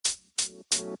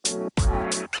And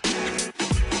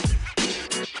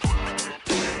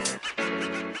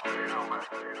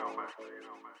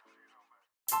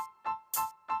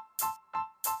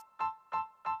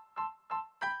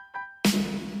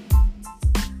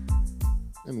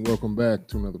welcome back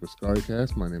to another Askari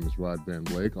Cast. My name is Rod Van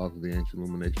Blake, author of the Ancient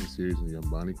Illumination series and Young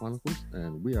Bonnie Chronicles.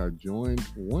 And we are joined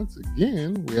once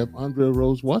again. We have Andrea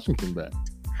Rose Washington back.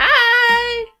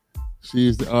 Hi! She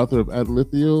is the author of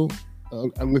Alethea,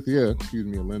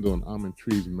 Elendil and Almond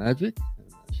Tree's Magic.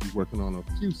 And she's working on a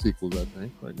few sequels, I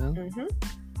think, right now.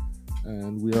 Mm-hmm.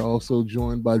 And we are also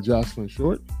joined by Jocelyn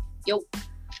Short. Yo.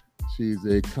 She's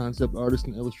a concept artist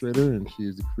and illustrator, and she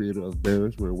is the creator of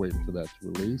Bears. We're waiting for that to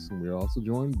release. And we're also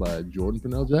joined by Jordan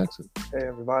Purnell Jackson. Hey,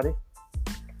 everybody.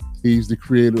 He's the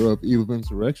creator of Eve of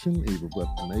Insurrection, Eve of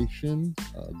Reformation,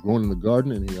 Growing in the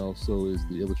Garden, and he also is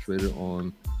the illustrator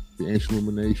on the Ancient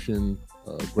Illumination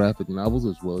graphic novels,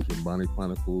 as well as Young Bonnie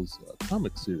Chronicles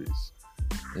comic series.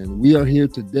 And we are here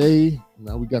today.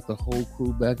 Now we got the whole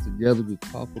crew back together to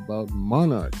talk about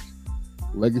Monarch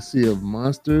Legacy of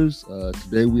Monsters.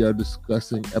 Today we are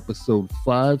discussing episode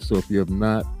 5. So if you have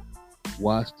not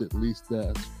watched at least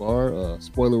that far,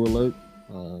 spoiler alert,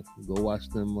 go watch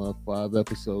them 5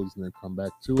 episodes and then come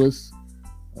back to us.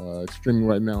 It's streaming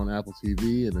right now on Apple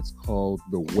TV, and it's called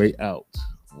The Way Out.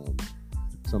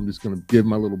 So I'm just going to give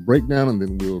my little breakdown and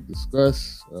then we'll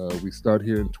discuss. We start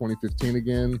here in 2015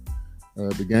 again.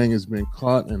 The gang has been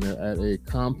caught and they're at a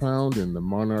compound in the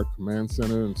Monarch Command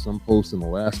Center in some post in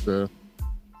Alaska.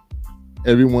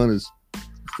 Everyone is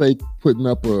fake putting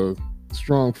up a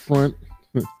strong front.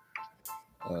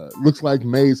 Looks like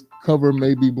May's cover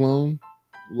may be blown.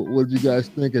 What did you guys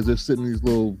think as they're sitting in these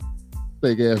little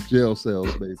fake ass jail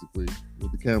cells, basically,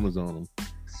 with the cameras on them?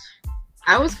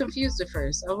 I was confused at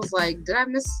first. I was like, did I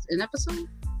miss an episode?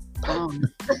 I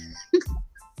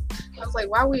was like,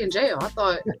 why are we in jail? I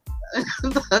thought.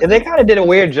 Yeah, they kind of did a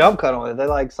weird jump cut on it. They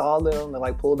like saw them, they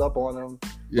like pulled up on them,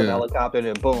 with a helicopter,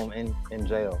 and boom, in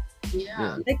jail.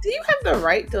 Yeah. Like, do you have the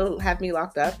right to have me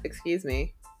locked up? Excuse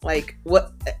me. Like,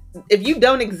 what? If you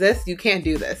don't exist, you can't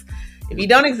do this. If you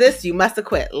don't exist, you must have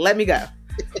quit. Let me go.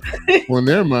 Well, in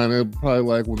their mind, they're probably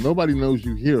like, well, nobody knows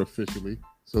you here officially.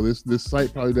 So this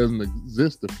site probably doesn't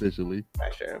exist officially.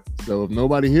 That's true. So if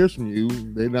nobody hears from you,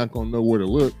 they're not going to know where to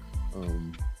look.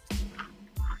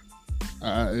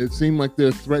 It seemed like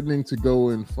they're threatening to go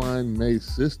and find May's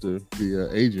sister, the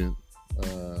agent,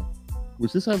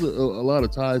 which this has a lot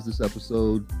of ties, this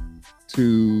episode,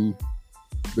 to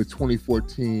the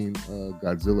 2014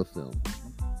 Godzilla film.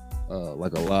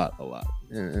 Like a lot.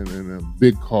 And a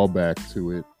big callback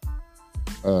to it.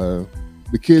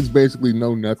 The kids basically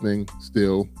know nothing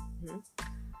still.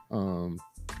 Mm-hmm.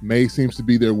 May seems to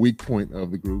be their weak point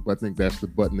of the group. I think that's the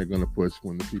button they're going to push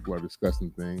when the people are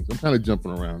discussing things. I'm kind of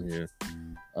jumping around here.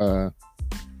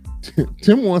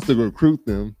 Tim wants to recruit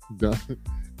them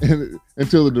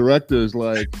until the director is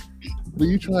like, well,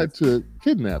 you tried to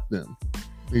kidnap them.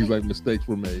 He's like, mistakes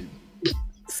were made.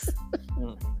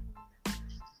 What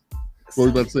were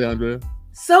you about to say, Andrea?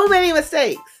 So many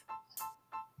mistakes.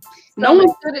 No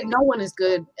one is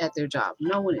good at their job.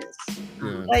 No one is.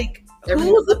 Yeah. Like,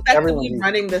 who's effectively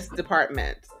running this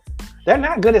department? They're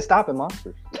not good at stopping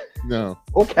monsters. No.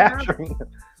 Or capturing them.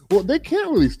 Well, they can't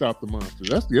really stop the monsters.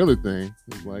 That's the other thing.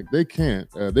 It's like, they can't.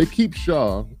 They keep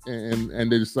Shaw,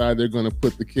 and they decide they're going to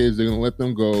put the kids, they're going to let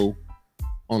them go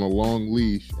on a long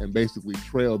leash and basically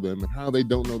trail them. And how they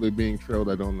don't know they're being trailed,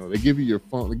 I don't know. They give you your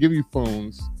phone. They give you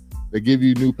phones. They give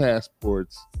you new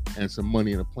passports and some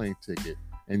money and a plane ticket.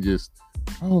 And just,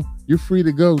 oh, you're free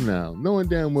to go now. Knowing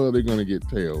damn well they're going to get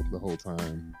tailed the whole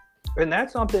time. And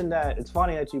that's something that, it's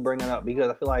funny that you bring it up, because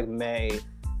I feel like May,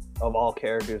 of all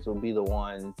characters, will be the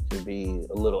one to be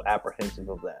a little apprehensive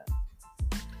of that.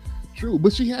 True,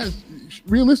 but she has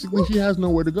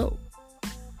nowhere to go.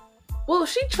 Well,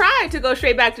 she tried to go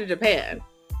straight back to Japan.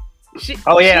 She was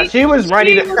ready to. She was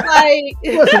ready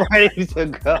to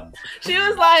go. She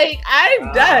was like,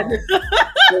 "I'm done.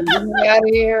 Get out of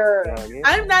here.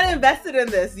 I'm not invested in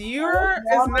this.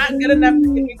 It's not good enough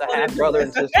to get me put into brother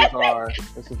this." and sisters are.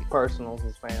 This is personal. This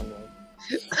is family.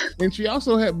 And she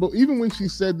also had, but even when she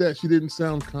said that, she didn't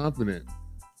sound confident.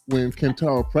 When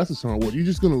Kentaro presses her, "What, you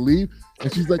just gonna leave?"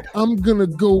 And she's like, "I'm gonna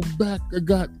go back. I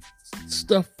got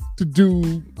stuff to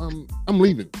do. I'm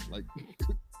leaving." Like.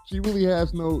 She really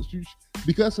has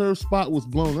because her spot was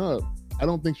blown up. I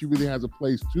don't think she really has a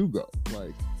place to go.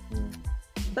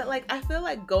 But I feel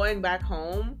like going back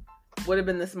home would have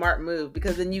been the smart move,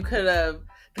 because then you could have,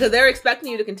 because they're expecting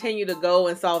you to continue to go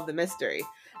and solve the mystery.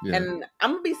 Yeah. And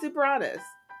I'm gonna be super honest.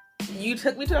 You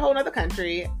took me to a whole other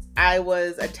country. I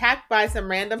was attacked by some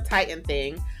random Titan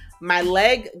thing. My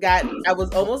leg I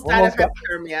was almost died of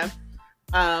hypothermia.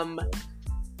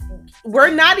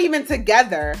 We're not even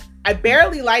together. I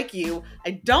barely like you.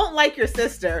 I don't like your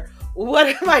sister. What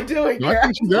am I doing here? I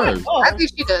think she does. I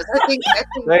think she does.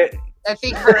 I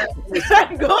think her.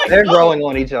 They're growing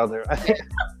on each other.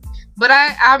 But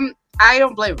I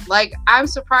don't blame her. Like, I'm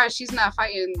surprised she's not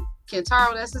fighting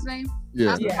Kentaro. That's his name.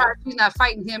 Yeah. I'm surprised she's not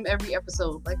fighting him every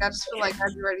episode. Like, I just feel like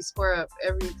I'd be ready to square up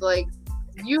like,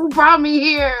 you brought me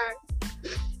here.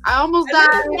 I almost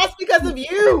died. That's because of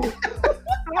you.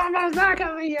 I almost died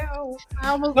because of you.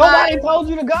 Nobody told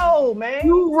you to go, man.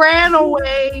 You ran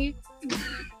away.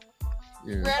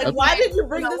 Yeah. And why did you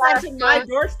bring this onto my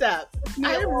doorstep?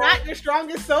 I am not your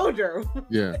strongest soldier.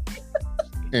 Yeah.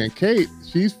 And Kate,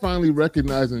 she's finally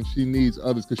recognizing she needs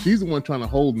others because she's the one trying to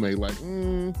hold May. Like,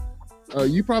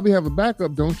 you probably have a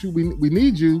backup, don't you? We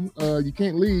need you. You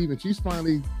can't leave. And she's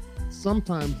finally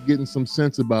sometimes getting some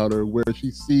sense about her where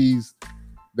she sees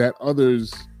that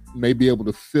others may be able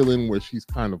to fill in where she's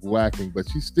kind of lacking, but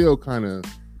she's still kind of,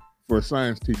 for a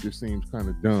science teacher, seems kind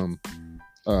of dumb.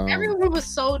 Everyone was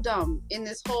so dumb in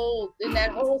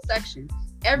that whole section.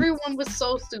 Everyone was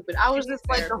so stupid. I was just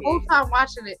like, the whole time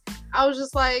watching it, I was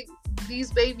just like,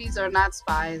 these babies are not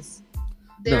spies.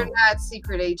 They're not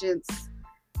secret agents.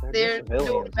 They're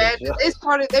bad.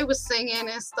 They were singing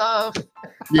and stuff.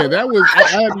 Yeah, that was. I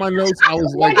had my notes. I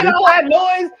was like, making all that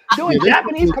noise, doing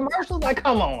Japanese commercials. Like,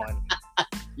 come on.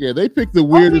 Yeah, they picked the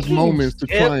weirdest moments to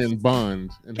try and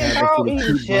bond and have a sort of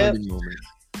cute bonding moment.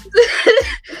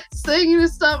 Singing and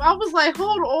stuff. I was like,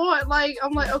 hold on. Like,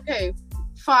 I'm like, okay,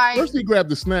 fine. First, he grabbed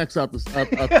the snacks out the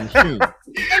machine.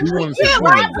 You can't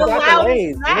grab the loud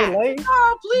snacks.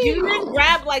 Oh, please. You didn't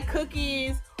grab like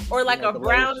cookies or like a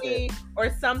brownie or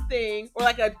something, or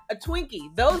like a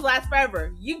Twinkie. Those last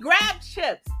forever. You grabbed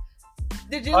chips.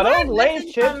 Did you? Are those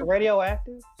Lay's chips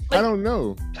radioactive? Like, I don't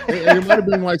know. It might have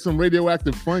been like some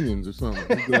radioactive Funyuns or something.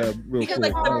 Because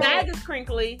like the bag is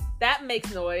crinkly, that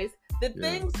makes noise. The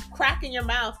things crack in your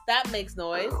mouth, that makes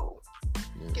noise.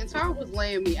 Kentaro was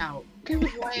laying me out. He was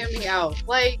laying me out.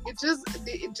 Like, it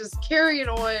just carrying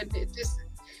on. It just,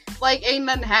 like, ain't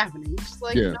nothing happening. Just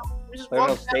like, you know, we just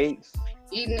walking steaks.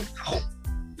 Eating.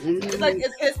 It's like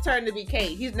it's his turn to be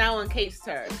Kate. He's now on Kate's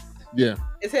turn. Yeah.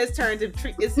 It's his turn to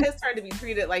be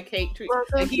treated like Kate.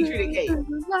 Like he treated Kate.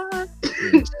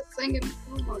 Just singing.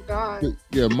 Oh my god.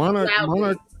 Yeah,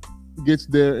 Monarch gets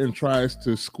there and tries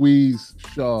to squeeze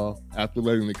Shaw after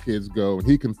letting the kids go, and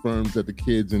he confirms that the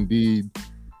kids indeed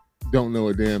don't know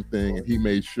a damn thing, and he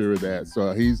made sure of that.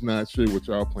 So he's not sure what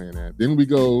y'all playing at. Then we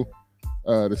go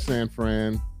to San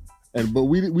Fran, but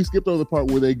we skipped over the part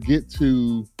where they get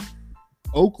to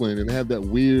Oakland and have that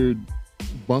weird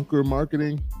bunker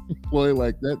marketing ploy.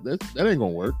 Like that ain't gonna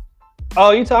work.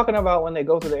 Oh, you talking about when they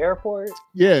go to the airport?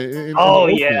 Yeah.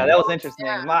 That was interesting.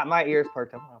 Yeah. My ears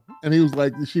perked up. And she was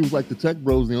like, the tech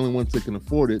bros the only ones that can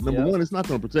afford it. Number one, it's not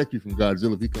going to protect you from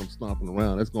Godzilla if he comes stomping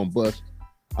around. That's going to bust.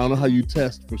 I don't know how you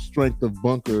test for strength of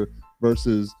bunker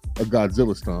versus a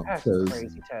Godzilla stomp. That's a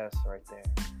crazy test right there.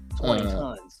 20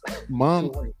 tons. Mom,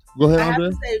 go ahead, Andre. I have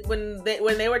to say,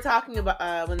 when they were talking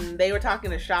about when they were talking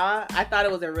to Shaw, I thought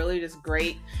it was a really just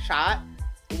great shot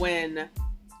when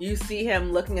you see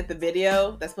him looking at the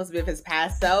video that's supposed to be of his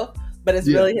past self, but it's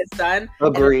really his son.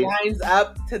 Agreed. And it lines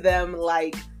up to them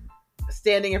like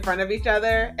standing in front of each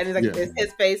other, and it's like it's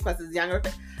his face plus his younger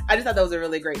face. I just thought that was a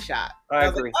really great shot. I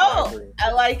agree. Like,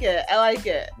 I like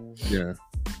it. Yeah,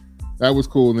 that was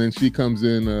cool. And then she comes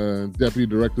in. Deputy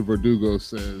Director Verdugo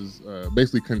says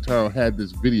basically Kentaro had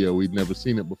this video. We'd never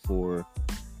seen it before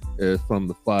from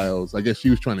the files. I guess she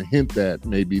was trying to hint that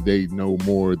maybe they know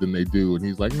more than they do, and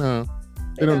he's like, no.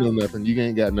 They don't know nothing. You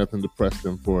ain't got nothing to press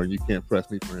them for, and you can't press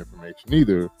me for information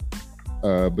either.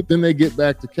 But then they get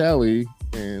back to Cali,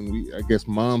 and I guess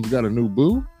Mom's got a new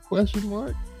boo? ?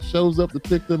 Shows up to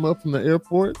pick them up from the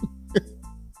airport.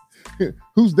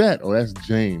 Who's that? Oh, that's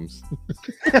James.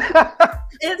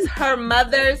 It's her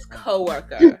mother's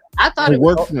coworker. I thought it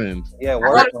was work friend. Yeah,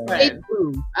 work friend.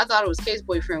 I thought it was Kate's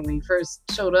boyfriend when he first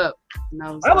showed up. And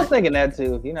I was thinking that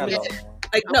too. You're not alone.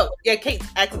 Like, no, Kate's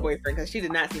ex-boyfriend, because she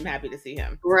did not seem happy to see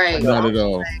him. Right. Not at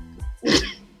all.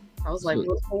 I was like,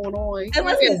 what's going on? And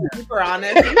let's be super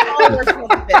honest, you all were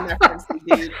supposed to fit in that front seat,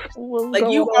 dude. Like,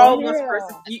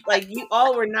 you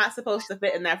all were not supposed to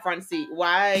fit in that front seat.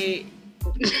 Why?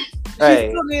 Hey,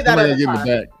 still need that get in the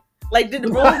back. Like, did the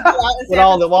rules go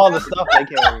out with all the stuff they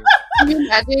carry? Can you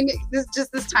imagine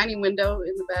this tiny window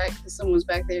in the back? Someone's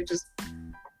back there just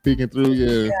peeking through,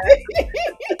 yeah.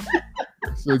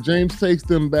 So James takes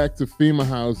them back to FEMA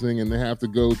housing, and they have to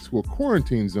go to a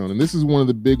quarantine zone. And this is one of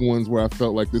the big ones where I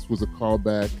felt like this was a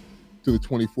callback to the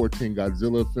 2014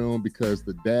 Godzilla film because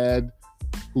the dad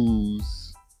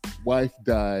whose wife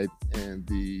died and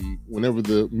whenever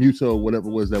the Muto, whatever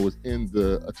it was that was in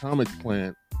the atomic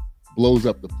plant, blows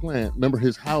up the plant. Remember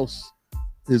his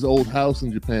old house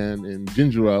in Japan in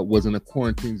Jinjura was in a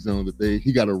quarantine zone that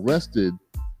he got arrested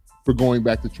for going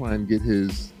back to try and get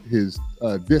his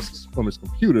discs from his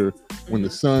computer when the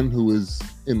son, who was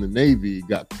in the Navy,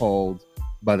 got called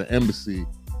by the embassy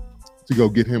to go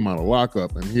get him out of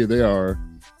lockup. And here they are.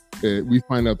 We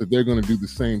find out that they're going to do the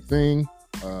same thing.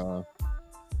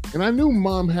 And I knew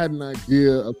Mom had an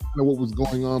idea of kind of what was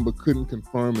going on, but couldn't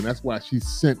confirm, and that's why she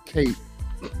sent Kate.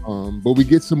 But we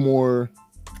get some more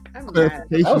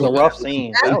clarification. That was a rough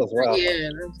scene. That was rough. Yeah,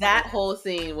 that whole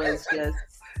scene was just.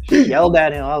 She yelled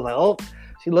at him. I was like, "Oh."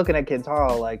 She's looking at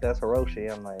Kentaro like that's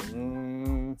Hiroshi. I'm like,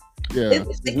 yeah,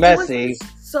 it's messy. It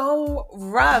was so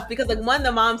rough because like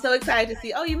the mom's so excited to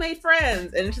see, oh, you made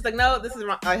friends, and she's like, no, this is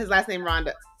his last name,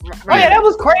 Rhonda. Oh yeah, that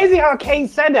was crazy how Kate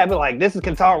said that, but like, this is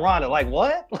Kentaro Rhonda. Like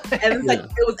what? And it's like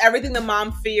it was everything the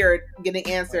mom feared getting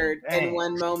answered in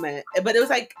one moment. But it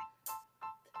was like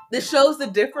this shows the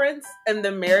difference in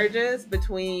the marriages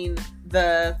between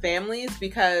the families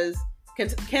because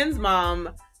Ken's mom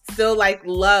still like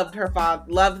loved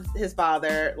his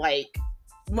father, like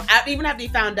even after he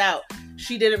found out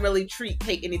she didn't really treat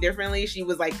Kate any differently. She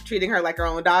was like treating her like her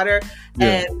own daughter.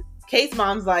 Yeah. And Kate's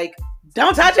mom's like,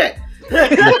 don't touch it.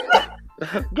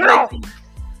 Get off.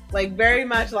 Like very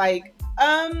much like,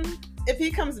 if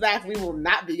he comes back, we will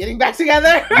not be getting back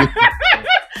together.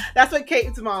 That's what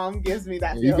Kate's mom gives me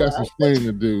that. You got some explaining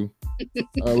to do.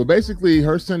 But basically,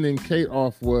 her sending Kate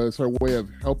off was her way of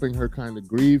helping her kind of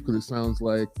grieve because it sounds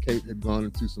like Kate had gone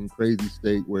into some crazy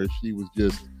state where she was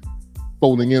just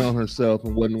folding in on herself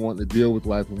and wasn't wanting to deal with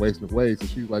life and wasting away. So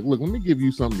she's like, look, let me give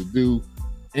you something to do,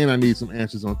 and I need some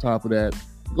answers on top of that.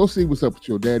 Go see what's up with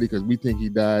your daddy because we think he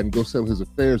died, and go settle his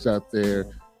affairs out there.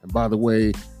 And by the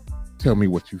way, tell me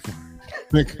what you find.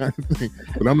 That kind of thing.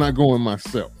 But I'm not going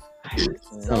myself.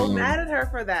 So mad at her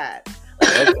for that.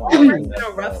 In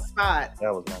a rough spot,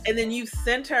 and then you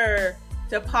sent her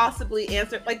to possibly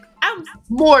answer. Like I'm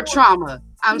more trauma.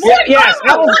 Yes,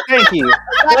 that was thank you.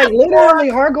 Like literally,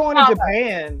 her going to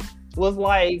Japan was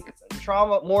like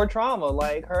more trauma.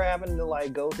 Like her having to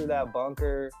like go through that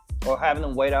bunker or having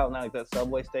them wait out in like that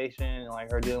subway station, and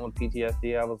like her dealing with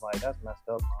PTSD. I was like, that's messed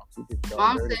up, Mom.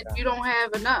 Mom said you don't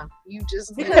have enough. You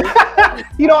just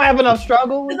you don't have enough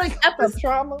struggle. It's like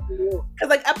trauma. Because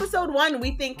like episode 1,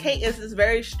 we think Kate is this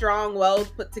very strong, well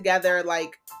put together,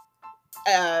 like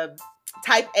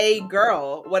type A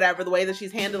girl, whatever, the way that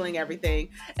she's handling everything.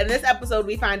 And this episode,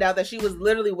 we find out that she was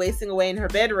literally wasting away in her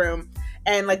bedroom.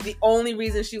 And like the only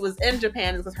reason she was in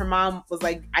Japan is because her mom was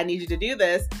like, I need you to do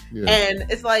this. Yeah. And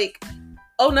it's like,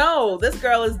 oh no, this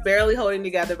girl is barely holding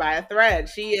together by a thread.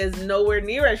 She is nowhere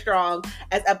near as strong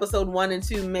as episode 1 and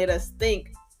 2 made us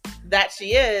think that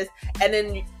she is. And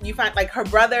then you find like her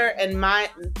brother and Maya,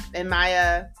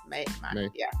 May.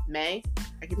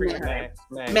 I keep forgetting her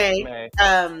name. May.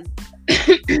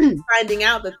 Finding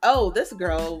out that, oh, this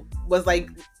girl was like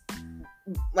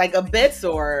a bed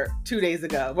sore 2 days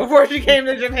ago before she came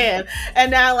to Japan, and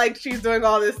now like she's doing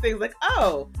all these things. Like,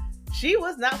 oh, she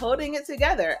was not holding it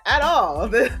together at all.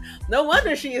 No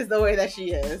wonder she is the way that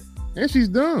she is. And she's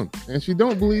dumb, and she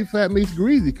don't believe fat meat's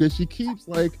greasy because she keeps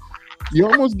like, you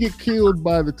almost get killed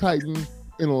by the Titan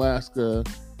in Alaska.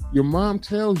 Your mom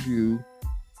tells you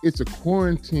it's a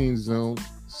quarantine zone.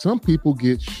 Some people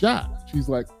get shot. She's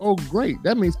like, oh great,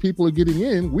 that means people are getting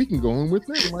in. We can go in with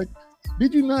them. Like,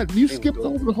 did you not? You skipped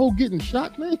over the whole getting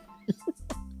shot, man.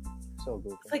 So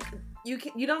good. It's like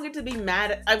you don't get to be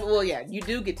mad at. Well, yeah, you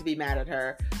do get to be mad at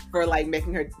her for like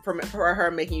making her for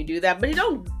her making you do that, but you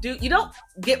don't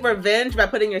get revenge by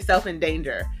putting yourself in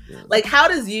danger. Yeah. Like, how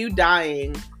does you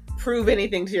dying prove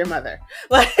anything to your mother?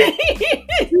 Like,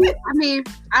 I mean,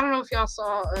 I don't know if y'all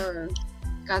saw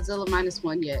Godzilla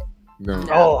 -1 yet. No.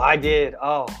 Oh, I did.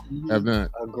 Oh, I've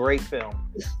not. A great film.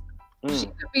 She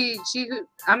could.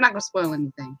 I'm not gonna spoil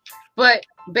anything, but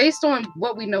based on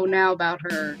what we know now about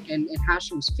her and how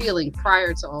she was feeling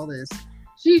prior to all this,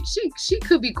 she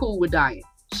could be cool with dying.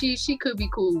 She could be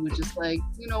cool with just like,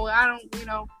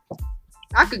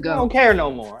 I could go. I don't care no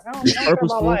more. I don't care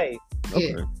about life.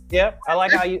 Okay. Yep. I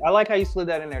like how you slid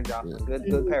that in there, Jocelyn. Yeah.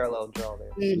 Good parallel draw there.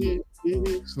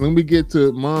 So then we get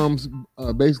to moms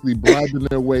basically bribing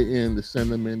their way in to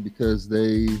send them in because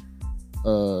they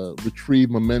retrieve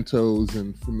mementos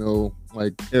and familial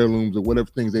like heirlooms or whatever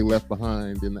things they left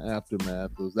behind in the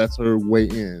aftermath. That's her way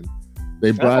in.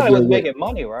 They bribe their way. Making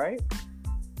money, right?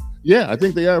 Yeah, I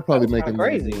think they are probably making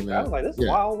crazy. Money I was like, this is a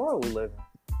wild world we live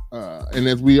And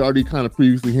as we already kind of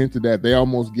previously hinted at, they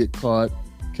almost get caught.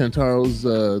 Kentaro's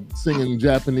singing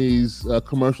Japanese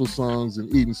commercial songs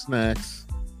and eating snacks.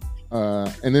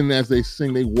 And then as they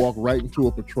sing, they walk right into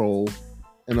a patrol.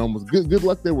 And almost good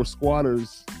luck there were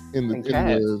squatters in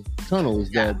the tunnels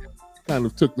that kind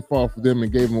of took the fall for them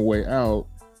and gave them a way out.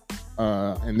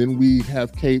 And then we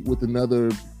have Kate with another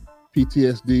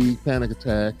PTSD panic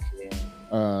attack.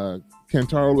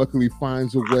 Kentaro luckily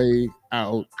finds a way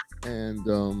out,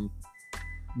 and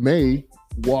May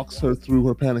walks her through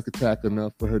her panic attack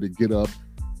enough for her to get up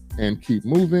and keep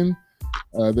moving.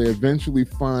 They eventually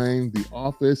find the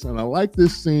office, and I like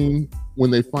this scene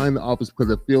when they find the office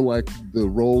because I feel like the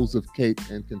roles of Kate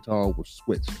and Kentaro were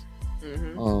switched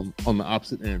on the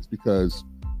opposite ends, because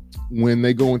when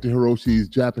they go into Hiroshi's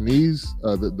Japanese,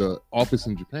 the office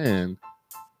in Japan,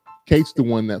 Kate's the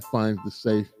one that finds the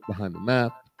safe behind the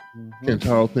map.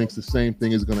 Kentaro thinks the same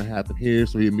thing is going to happen here,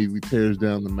 so he immediately tears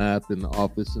down the map in the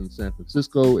office in San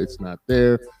Francisco. It's not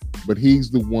there, but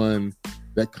he's the one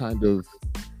that kind of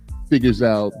figures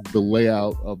out the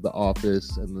layout of the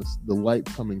office and the light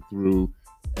coming through,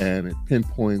 and it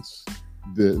pinpoints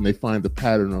and they find the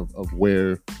pattern of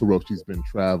where Hiroshi's been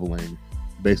traveling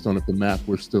based on if the map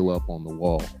were still up on the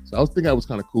wall. So I was thinking that was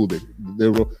kind of cool that they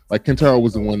were like Kentaro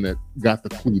was the one that got the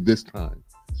clue this time.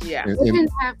 Yeah. They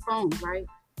didn't have phones, right?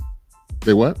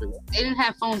 They what? They didn't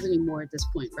have phones anymore at this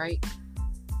point, right?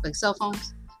 Like cell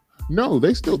phones? No,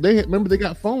 they remember they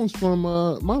got phones from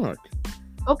Monarch.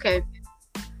 Okay.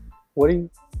 What are you?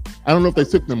 I don't know if they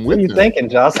took them with What are you them. thinking,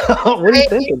 Josh? What are you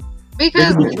thinking?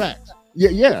 Because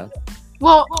yeah.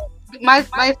 well, my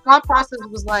thought process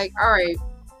was like, all right,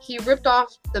 he ripped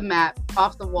off the map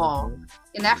off the wall,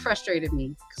 and that frustrated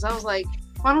me because I was like,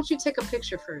 why don't you take a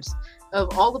picture first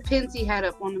of all the pins he had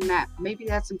up on the map? Maybe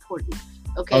that's important.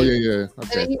 Okay. Oh yeah.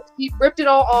 Okay. And then he ripped it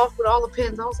all off with all the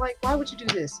pins. I was like, why would you do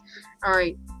this? All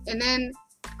right. And then,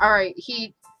 all right,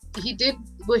 he did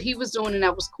what he was doing, and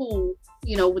that was cool,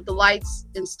 with the lights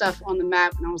and stuff on the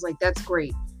map. And I was like, that's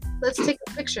great. Let's take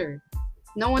a picture.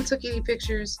 No one took any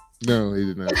pictures. No, he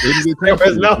did not. There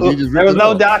was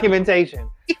no documentation.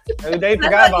 They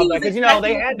forgot about that because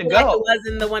they had to go. Like it was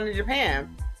in the one in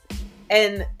Japan,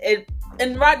 and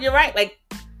Rod, you're right. Like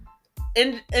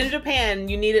in Japan,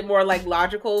 you needed more like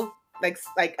logical,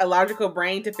 like a logical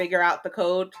brain to figure out the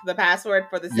code, the password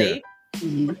for the safe.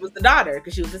 Which was the daughter,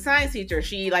 because she was a science teacher.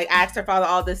 She like asked her father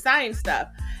all this science stuff,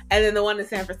 and then the one in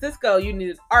San Francisco, you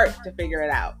needed art to figure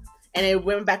it out. And it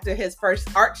went back to his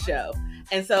first art show.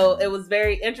 And so it was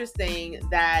very interesting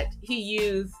that he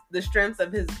used the strengths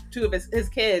of two of his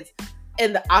kids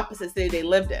in the opposite city they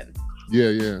lived in.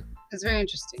 Yeah. It's very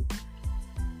interesting.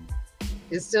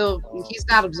 It's still, he's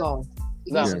not absolved.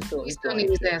 He still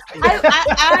needs his ass.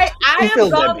 I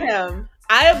absolve him.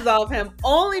 I absolve him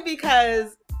only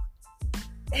because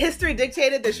history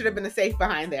dictated there should have been a safe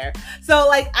behind there. So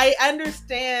like I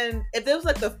understand if this was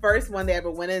like the first one they ever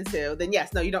went into, then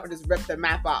yes, no, you don't just rip the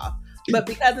map off. But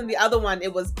because in the other one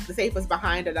it was the safe was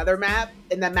behind another map,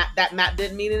 and that map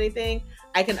didn't mean anything,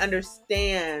 I can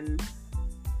understand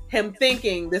him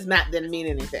thinking this map didn't mean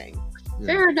anything.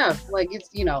 Fair enough. Like it's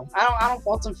I don't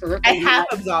fault him for ripping. I half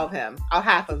absolve him. I'll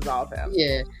half absolve him.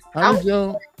 Yeah. How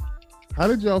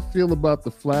did y'all feel about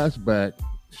the flashback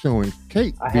showing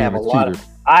Kate being a cheater?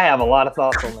 I have a lot of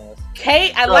thoughts on this.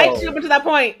 Kate, I'd like to jump to that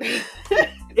point.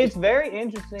 It's very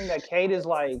interesting that Kate is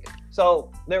like,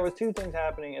 so there was two things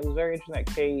happening. It was very interesting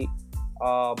that Kate,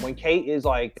 when Kate is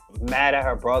like mad at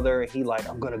her brother, he like,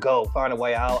 I'm gonna go find a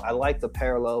way out. I like the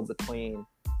parallel between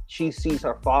she sees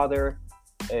her father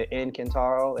in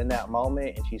Kentaro in that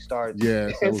moment, and she starts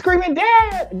screaming,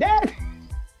 "Dad!"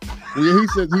 Yeah,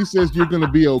 he says you're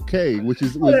gonna be okay, which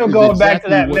is going exactly back to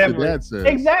that what memory. The dad said.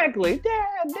 Exactly,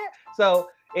 Dad. So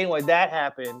anyway, that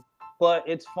happened. But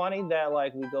it's funny that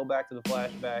like we go back to the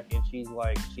flashback and she's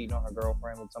like cheating on her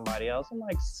girlfriend with somebody else. I'm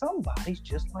like, somebody's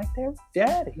just like their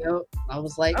daddy. Yep. I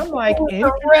was like, I'm like,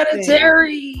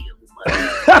 hereditary.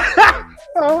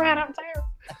 Hereditary.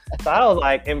 So I was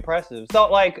like impressive. So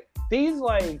like these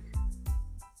like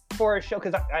for a show,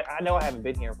 because I know I haven't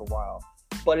been here for a while,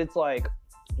 but it's like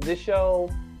this show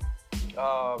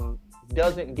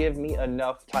doesn't give me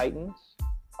enough Titans.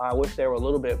 I wish there were a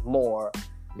little bit more.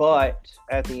 But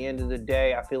at the end of the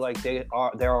day, I feel like there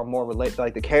are more related.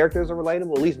 Like the characters are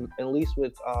relatable. At least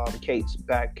with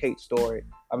Kate's story,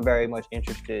 I'm very much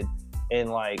interested in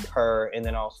like her, and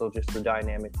then also just the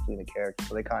dynamic between the characters.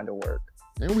 So they kind of work.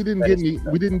 And we didn't get any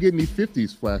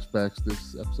 50s flashbacks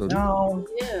this episode. No,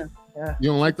 yeah. You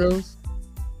don't like those?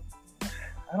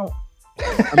 I don't.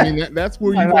 I mean, that's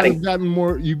where you would have gotten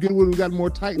more. You would have gotten more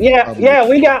Titans. Yeah, probably.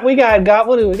 yeah. We got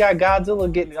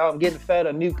Godzilla getting fed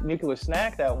a nuclear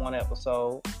snack that one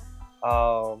episode.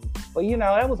 But you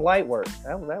know, that was light work.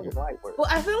 That was light work. Well,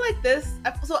 I feel like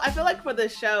I feel like for the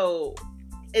show,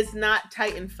 it's not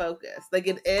Titan focused. Like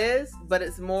it is, but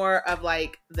it's more of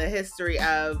like the history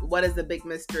of what is the big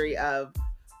mystery of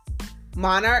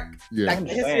Monarch. Yeah. Like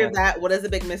the history of that. What is the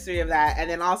big mystery of that? And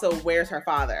then also, where's her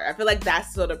father? I feel like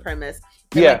that's sort of premise.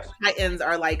 And like, Titans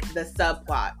are like the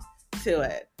subplot to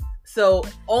it. So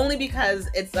only because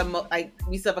it's like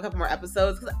we still have a couple more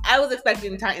episodes, because I was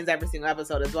expecting Titans every single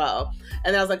episode as well,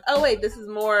 and then I was like, oh wait, this is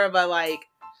more of a like,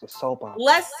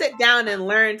 let's sit down and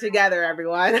learn together,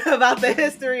 everyone, about the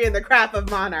history and the craft of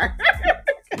Monarch.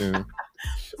 Yeah.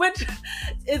 Which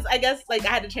is, I guess, like I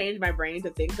had to change my brain to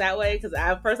think that way, because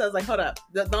at first I was like, hold up,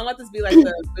 don't let this be like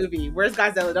the movie. Where's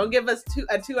Godzilla? Don't give us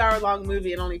a 2-hour long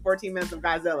movie and only 14 minutes of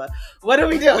Godzilla. What are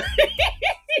we doing?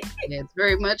 It's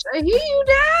very much I hear you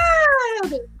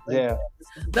down. Yeah.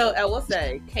 Though I will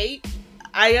say, Kate,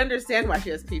 I understand why she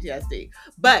has PTSD,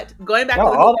 but going back to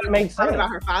all that makes sense about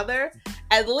her father,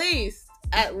 at least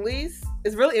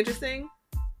it's really interesting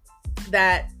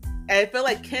that I feel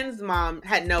like Ken's mom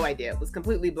had no idea, was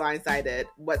completely blindsided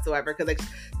whatsoever, because like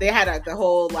they had the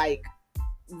whole like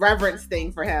reverence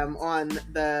thing for him on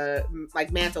the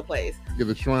like mantle place. Yeah,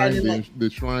 the shrine, then, like, the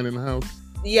shrine in the house.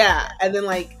 Yeah, and then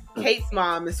like Kate's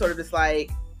mom is sort of just like,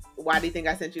 why do you think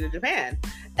I sent you to Japan?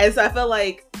 And so I feel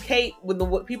like Kate, with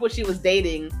the people she was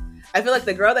dating, I feel like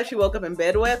the girl that she woke up in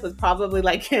bed with was probably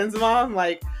like Ken's mom,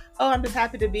 like, oh, I'm just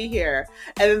happy to be here.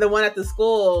 And then the one at the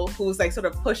school who was like sort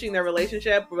of pushing their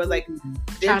relationship was like,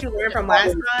 didn't you learn from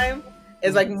last time?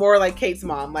 Is like more like Kate's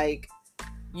mom, like,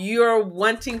 you're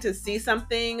wanting to see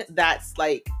something that's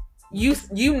like, you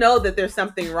know that there's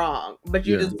something wrong, but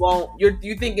you just won't.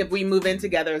 You think if we move in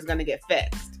together, it's going to get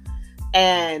fixed,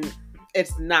 and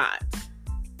it's not.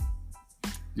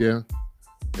 Yeah,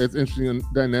 it's interesting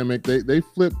dynamic. They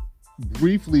flip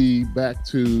briefly back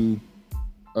to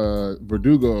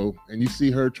Verdugo, and you see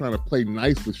her trying to play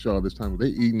nice with Shaw this time. They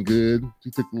eating good.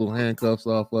 She took the little handcuffs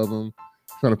off of him,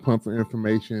 trying to pump for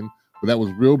information. But that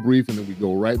was real brief, and then we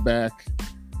go right back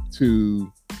to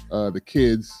the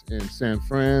kids in San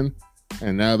Fran,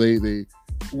 and now they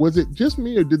was it just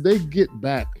me, or did they get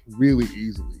back really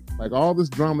easily? Like all this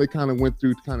drama they kind of went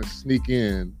through to kind of sneak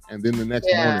in, and then the next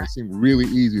morning it seemed really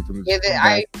easy from this.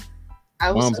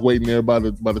 Mom's waiting there by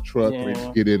the truck, and they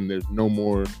just get in. There's no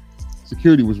more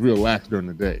security. Was real lax during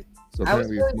the day, so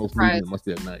apparently it's most movement it must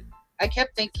be at night. I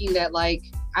kept thinking that, like,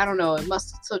 I don't know, it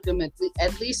must have took him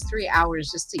at least 3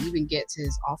 hours just to even get to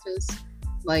his office,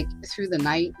 like through the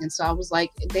night. And so I was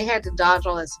like, they had to dodge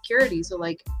all that security. So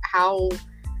like, how?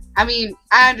 I mean,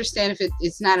 I understand if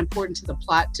it's not important to the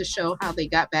plot to show how they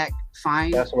got back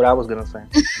fine. That's what I was gonna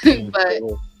say. But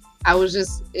I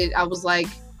was like,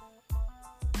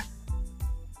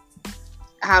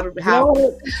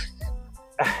 how?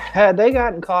 Had they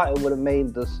gotten caught, it would have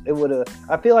made this.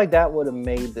 I feel like that would have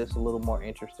made this a little more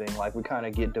interesting. Like we kind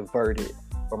of get diverted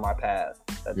from our path.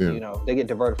 You know, they get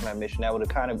diverted from that mission. That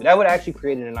would actually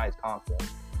created a nice conflict.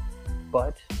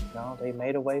 But no, they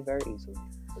made away very easily.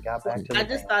 They got back to. I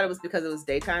just thought it was because it was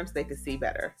daytime, so they could see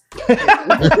better. I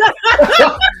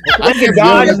could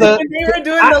dodge the. They were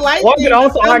doing the light. One could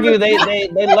also argue they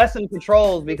lessened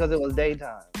patrols because it was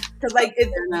daytime. Because like,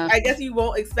 I guess you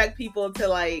won't expect people to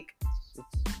like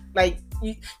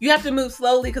you have to move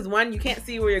slowly, because one, you can't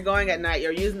see where you're going at night.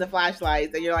 You're using the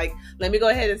flashlights, and you're like, let me go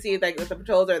ahead and see if the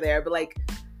patrols are there. But like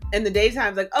in the daytime,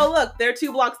 it's like, oh look, they're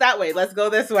 2 blocks that way. Let's go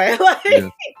this way.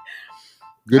 Like,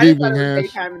 Good evening, Hash.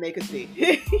 Daytime and they could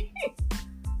see.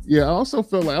 Yeah, I also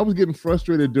felt like I was getting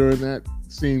frustrated during that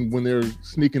scene when they're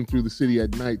sneaking through the city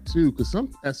at night too, because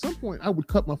at some point I would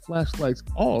cut my flashlights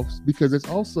off, because it's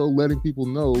also letting people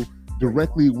know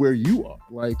directly where you are.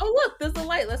 Like, oh look, there's a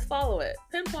light, let's follow it.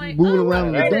 Pinpoint. Moving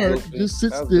around in the dark, just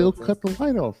sit still, cut the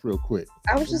light off real quick.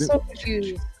 I was just so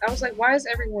confused. I was like, why is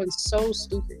everyone so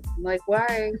stupid? Like,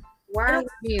 why are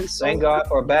we being so? Thank God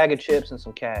for a bag of chips and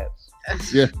some cats.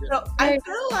 Yeah. So I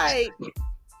feel like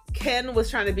Ken was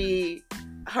trying to be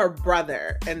her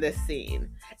brother in this scene,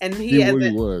 and he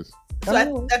really was. So I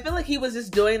feel like he was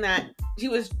just doing that. He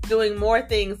was doing more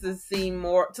things to seem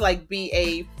more to like be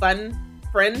a fun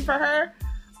friend for her,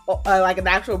 like an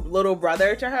actual little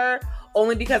brother to her,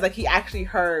 only because like he actually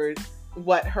heard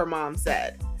what her mom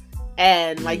said,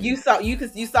 and like you saw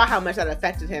how much that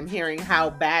affected him, hearing how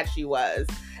bad she was.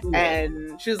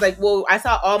 And she was like, well, I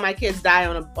saw all my kids die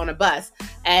on a bus,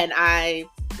 and I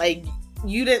like,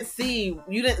 you didn't see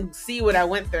what I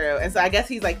went through. And so I guess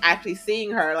he's like actually seeing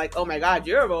her like, oh my God,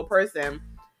 you're a real person.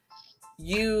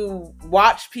 you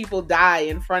watch people die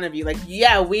in front of you. Like,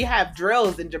 yeah, we have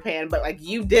drills in Japan, but like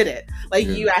you did it. Like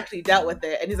you actually dealt with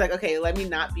it. And he's like, okay, let me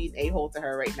not be an a-hole to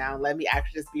her right now. Let me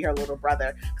actually just be her little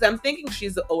brother. Because I'm thinking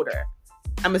she's older.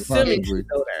 I'm assuming she's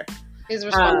older. His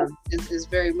response is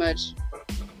very much.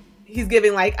 He's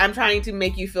giving like, I'm trying to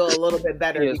make you feel a little bit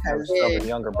better because a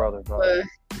younger brother.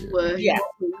 Yeah,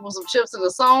 you want some chips in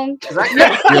the song? It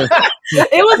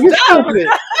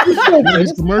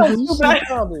was commercials.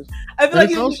 I feel like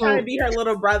he was trying to be her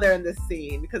little brother in this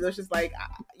scene because it was just like,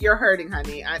 you're hurting,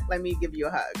 honey. Let me give you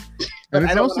a hug. And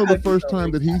it's also the first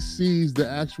time that he sees the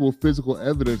actual physical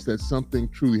evidence that something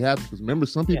truly happened. Because remember,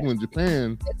 some people in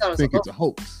Japan think it's a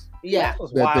hoax. Yeah,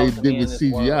 that they did with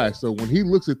CGI. So when he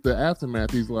looks at the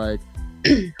aftermath, he's like,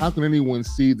 how can anyone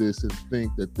see this and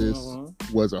think that this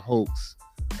was a hoax?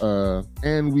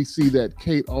 And we see that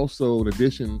Kate also, in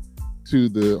addition to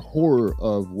the horror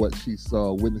of what she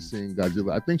saw witnessing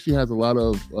Godzilla, I think she has a lot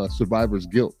of survivor's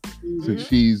guilt since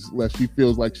she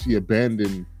feels like she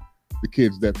abandoned the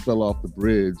kids that fell off the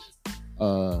bridge.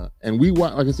 And we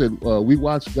like I said, we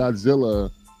watched Godzilla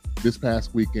this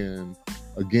past weekend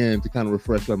again to kind of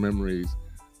refresh our memories.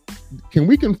 Can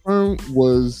we confirm,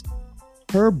 was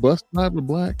her bus driver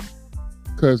black?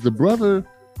 Because the brother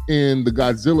in the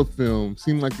Godzilla film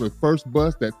seemed like the first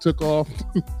bus that took off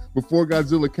before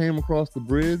Godzilla came across the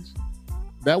bridge.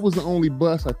 That was the only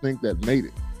bus I think that made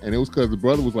it, and it was because the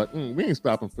brother was like, "We ain't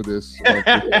stopping for this." With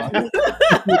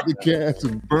the gas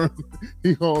and burn,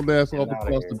 he hauled ass off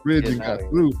across the bridge and got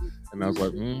through. And I was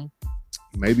like,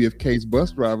 maybe if Kate's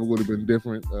bus driver would have been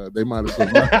different, they might have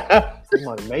survived.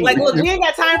 Like, look, we ain't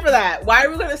got time for that. Why are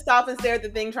we going to stop and stare at the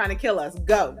thing trying to kill us?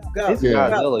 Go. It's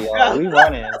Godzilla, y'all.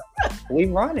 We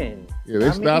running. Yeah,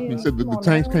 they stopped and said the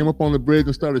tanks came up on the bridge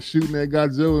and started shooting at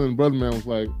Godzilla, and Brother Man was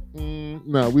like,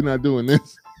 no, we're not doing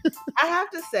this. I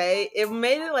have to say, it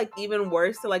made it like even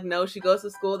worse to like know she goes to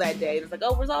school that day. And it's like,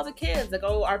 oh, where's all the kids? Like,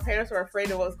 oh, our parents were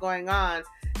afraid of what's going on.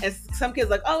 And some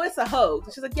kids like, oh, it's a hoax.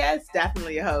 And she's like, yeah, it's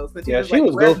definitely a hoax. But she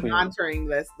was monitoring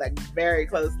this like very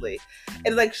closely.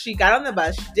 It's like she got on the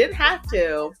bus. She didn't have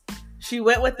to. She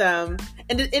went with them.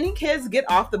 And did any kids get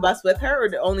off the bus with her, or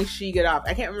did only she get off?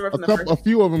 I can't remember. A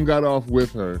few of them got off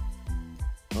with her.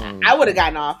 I would have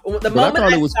gotten off. The moment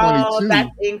I saw that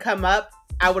thing come up,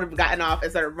 I would have gotten off and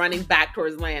started running back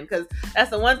towards land. Because that's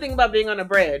the one thing about being on a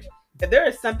bridge. If there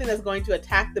is something that's going to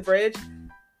attack the bridge,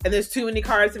 and there's too many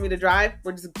cars for me to drive,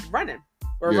 we're just running.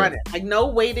 We're running. Like, no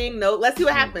waiting, no, let's see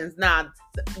what happens. Nah,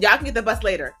 y'all can get the bus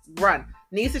later. Run.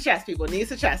 Knees to chest, people. Knees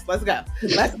to chest. Let's go.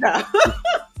 Let's go.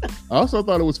 I also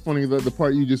thought it was funny, the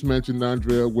part you just mentioned,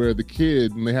 Andrea, where the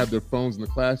kid, and they have their phones in the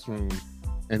classroom,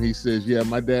 and he says, yeah,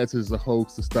 my dad says it's a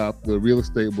hoax to stop the real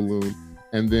estate balloon.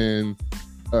 And then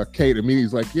Kate immediately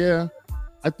is like, yeah,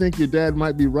 I think your dad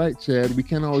might be right, Chad. We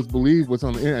can't always believe what's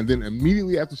on the internet. And then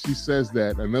immediately after she says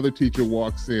that, another teacher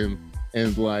walks in and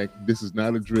is like, this is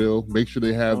not a drill. Make sure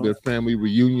they have their family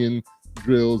reunion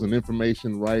drills and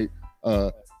information right.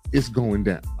 It's going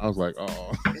down. I was like,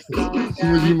 oh. As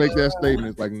soon as you make that statement,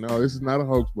 it's like, no, this is not a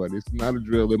hoax, buddy. It's not a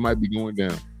drill. It might be going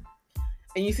down.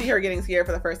 And you see her getting scared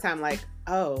for the first time, like,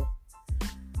 oh.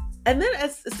 And then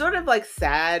it's sort of like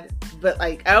sad, but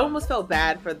like I almost felt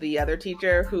bad for the other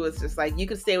teacher who was just like, you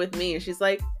could stay with me. And she's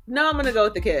like, no, I'm going to go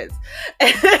with the kids.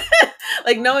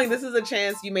 Like, knowing this is a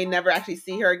chance you may never actually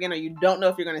see her again, or you don't know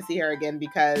if you're going to see her again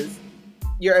because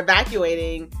you're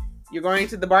evacuating, you're going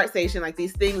to the BART station. Like,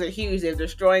 these things are huge. They're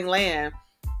destroying land.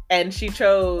 And she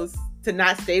chose to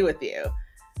not stay with you.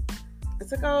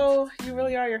 It's like, oh, you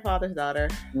really are your father's daughter.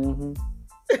 Mm-hmm.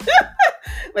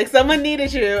 Like, someone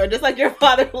needed you, and just like your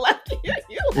father left you.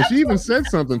 And she even said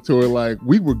something to her like,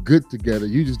 we were good together,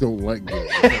 you just don't like me.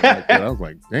 I was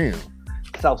like, damn.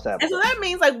 Self-sabotage. And so that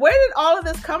means, like, where did all of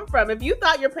this come from? If you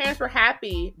thought your parents were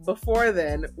happy before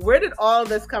then, where did all of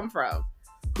this come from?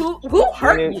 Who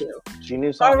hurt you? She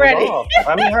knew something already. Was off.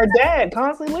 I mean, her dad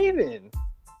constantly leaving,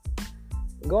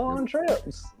 go on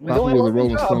trips, doing was a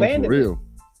Rolling Stone for real.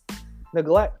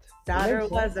 Neglect. Daughter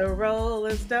was a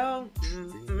Rolling Stone.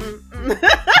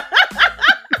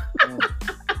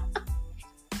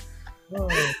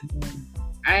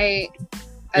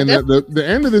 And the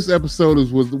end of this episode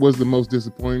was the most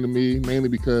disappointing to me, mainly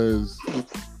because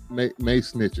May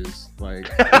snitches. Like,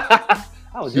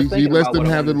 she lets them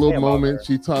have their little moment.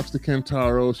 She talks to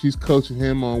Kentaro. She's coaching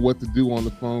him on what to do on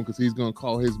the phone because he's gonna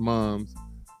call his mom's,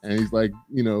 and he's like,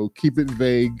 keep it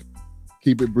vague,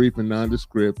 keep it brief and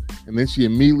nondescript. And then she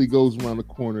immediately goes around the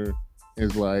corner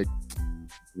and is like,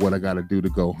 what I gotta do to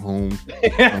go home?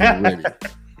 I'm ready.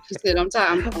 She said, "I'm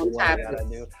tired. I'm What I tired gotta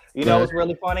of do. this." You know what's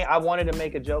really funny? I wanted to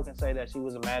make a joke and say that she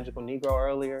was a magical Negro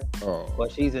earlier,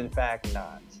 but she's in fact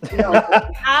not. No.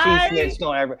 She snitched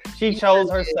on everybody. She chose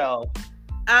herself.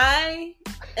 I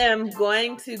am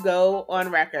going to go on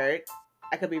record.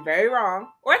 I could be very wrong,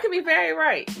 or I could be very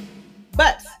right.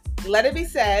 But let it be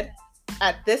said,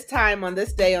 at this time, on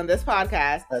this day, on this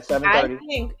podcast, At 7:30. I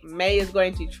think May is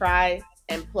going to try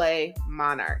and play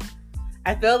Monarch.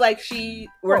 I feel like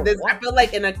I feel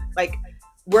like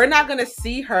we're not gonna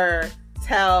see her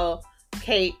tell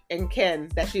Kate and Ken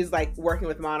that she's like working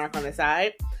with Monarch on the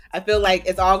side. I feel like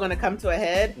it's all gonna come to a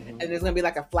head, and there's gonna be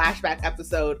like a flashback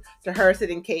episode to her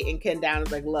sitting Kate and Ken down.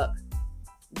 It's like, look,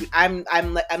 I'm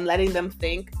letting them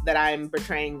think that I'm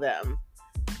betraying them,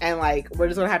 and like we're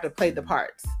just gonna have to play the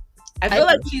parts. I feel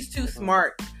like she's too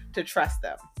smart to trust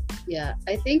them. Yeah,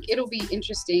 I think it'll be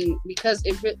interesting because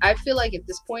I feel like at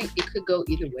this point it could go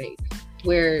either way,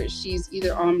 where she's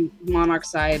either on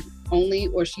Monarch's side only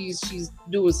or she's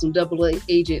doing some double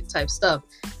agent type stuff.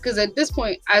 Because at this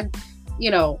point, I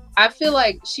feel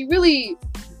like she really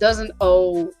doesn't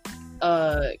owe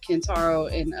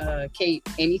Kentaro and Kate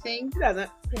anything. She doesn't.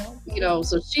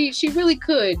 So she really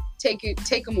could take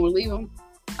them or leave them.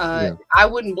 I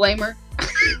wouldn't blame her.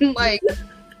 Like,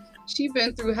 she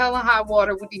been through hell and high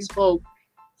water with these folks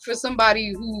for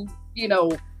somebody who,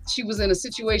 she was in a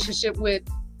situationship with.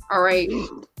 All right.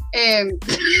 And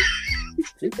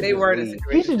they were in a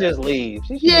situation. She should just leave.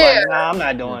 She should be like, nah, I'm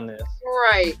not doing this.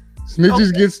 Right.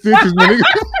 Snitches get stitches, man.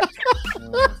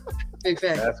 Big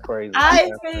fact. That's crazy.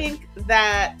 I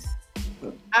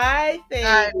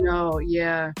know,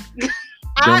 yeah.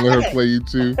 Don't let her play you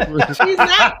too. She's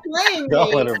not playing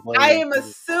Don't let me. her play I you. am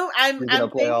assuming I'm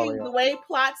thinking the way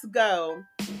plots go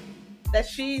that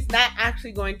she's not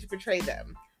actually going to betray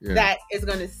them. Yeah. That is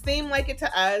going to seem like it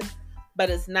to us, but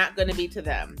it's not going to be to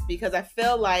them, because I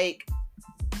feel like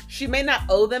she may not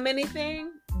owe them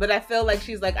anything, but I feel like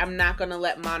she's like, I'm not going to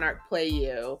let Monarch play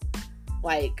you.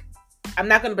 Like, I'm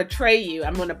not going to betray you.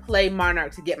 I'm going to play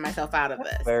Monarch to get myself out of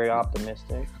this. Very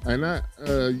optimistic. And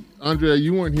Andrea,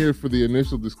 you weren't here for the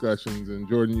initial discussions, and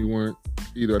Jordan, you weren't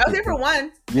either. I was here for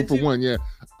one. You for one, yeah.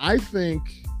 I think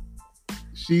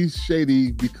she's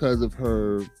shady because of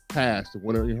her past, or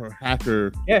whatever, her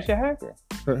hacker. Yeah, she's a hacker.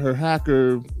 Her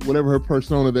hacker, whatever her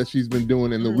persona that she's been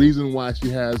doing, and the reason why she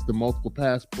has the multiple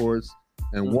passports,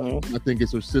 and one, I think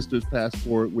it's her sister's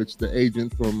passport, which the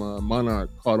agent from Monarch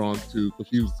caught on to,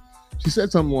 because she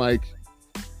said something like,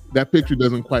 that picture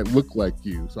doesn't quite look like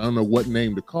you, so I don't know what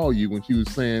name to call you. When she was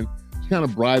saying, she kind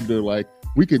of bribed her, like,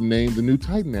 we could name the new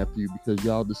Titan after you because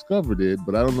y'all discovered it,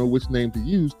 but I don't know which name to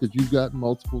use because you've got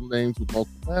multiple names with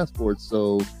multiple passports.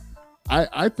 So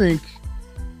I think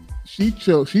she's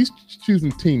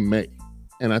choosing Team May,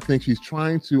 and I think she's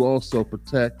trying to also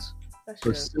protect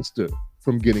her sister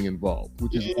from getting involved,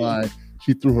 which is why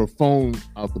she threw her phone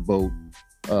out the boat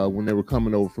when they were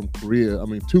coming over from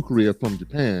to Korea from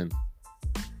Japan.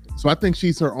 So I think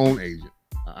she's her own agent.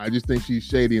 I just think she's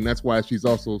shady, and that's why she's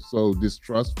also so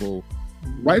distrustful,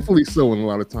 rightfully so in a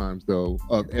lot of times, though,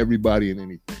 of everybody and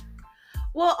anything.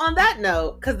 Well, on that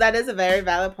note, because that is a very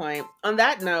valid point, on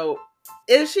that note,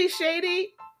 is she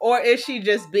shady, or is she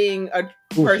just being a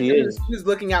person who's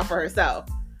looking out for herself?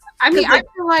 I mean, I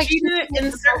feel like she didn't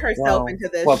insert herself into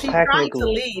this. She tried to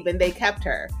leave, and they kept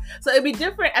her. So it'd be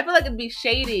different. I feel like it'd be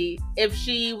shady if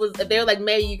they were like,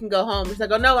 May, you can go home. She's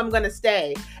like, oh no, I'm going to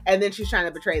stay. And then she's trying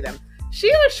to betray them. She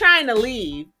was trying to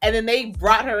leave, and then they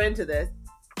brought her into this.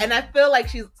 And I feel like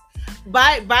she's,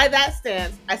 by that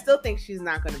stance, I still think she's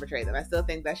not going to betray them. I still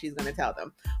think that she's going to tell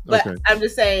them. But I'm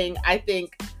just saying, I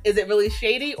think, is it really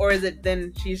shady, or is it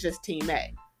then she's just Team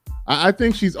A? I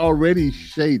think she's already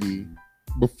shady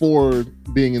before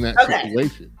being in that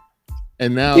situation,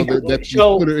 and now that you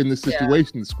put her in the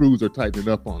situation, the screws are tightened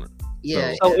up on her.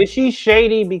 Yeah. So is she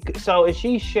shady? Is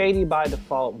she shady by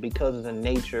default because of the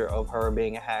nature of her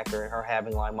being a hacker and her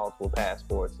having like multiple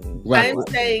passports? I'm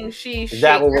saying she's. Is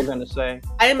that what we're gonna say?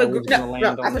 I am agree. No,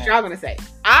 that's what y'all gonna say.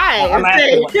 I'm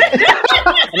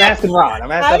asking Rod.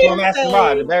 I'm asking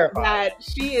Rod to verify that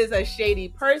she is a shady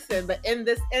person, but in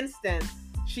this instance,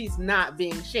 she's not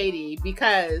being shady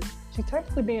because she's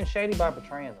technically being shady by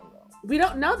betraying them, though. We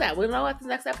don't know that. We'll know at the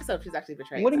next episode she's actually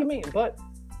betraying them. What do you mean? But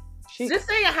she's just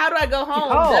saying, how do I go home?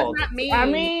 Does not mean. I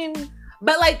mean,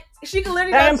 but like she could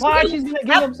literally. That implies she's gonna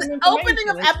give them some information. Opening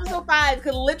of episode 5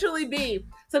 could literally be.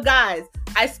 So guys,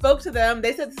 I spoke to them.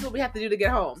 They said this is what we have to do to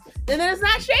get home. And then it's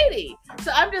not shady.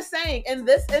 So I'm just saying, in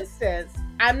this instance,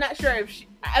 I'm not sure if she.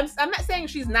 I'm not saying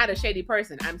she's not a shady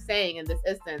person. I'm saying in this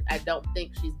instance, I don't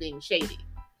think she's being shady.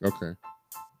 Okay.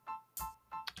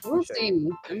 We'll see.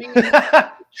 I mean,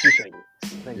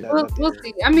 we'll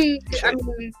see. I mean,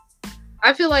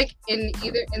 I feel like in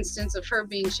either instance of her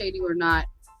being shady or not,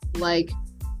 like,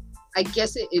 I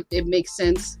guess it makes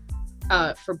sense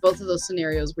for both of those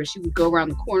scenarios where she would go around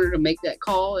the corner to make that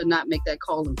call and not make that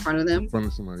call in front of them. In front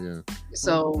of somebody, yeah.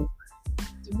 So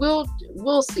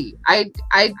we'll see. I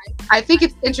think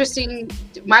it's interesting.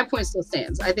 My point still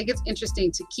stands. I think it's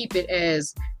interesting to keep it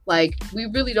as like we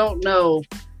really don't know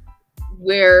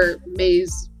where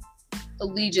May's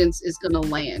allegiance is going to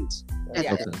land at the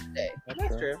end of the day.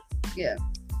 That's true. Yeah.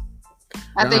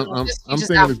 I'm thinking it's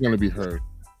going to be her.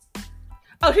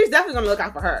 Oh, she's definitely going to look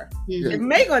out for her. Mhm. If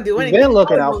May going to do anything, Been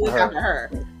looking out for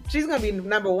her. She's going to be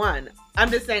number one. I'm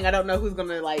just saying I don't know who's going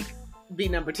to like be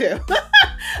number two.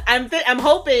 I'm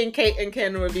hoping Kate and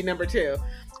Ken would be number two.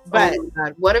 But oh my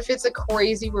God. What if it's a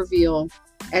crazy reveal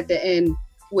at the end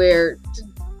where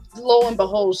lo and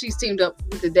behold, she's teamed up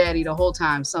with the daddy the whole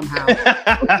time somehow.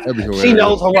 She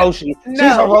knows Hiroshi. She's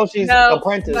Hiroshi's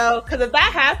apprentice. No, because if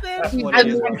that happens,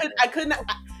 I couldn't.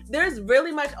 There's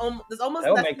really much. There's almost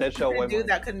nothing make that show do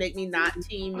that could make me not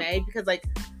Team May because like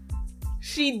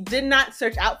she did not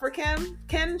search out for Ken.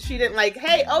 She didn't like,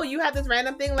 hey, oh, you have this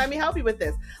random thing. Let me help you with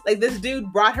this. Like this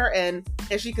dude brought her in,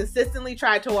 and she consistently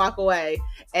tried to walk away,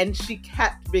 and she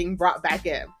kept being brought back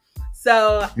in.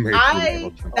 So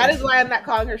that is why I'm not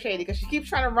calling her shady because she keeps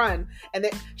trying to run and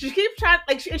then she keeps trying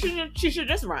like she should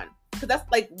just run because that's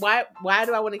like why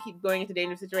do I want to keep going into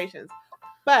dangerous situations?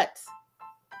 But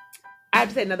I have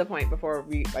to say another point before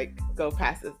we like go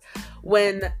past this.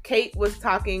 When Kate was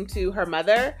talking to her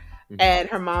mother and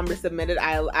her mom just admitted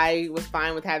I was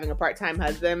fine with having a part-time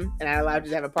husband and I allowed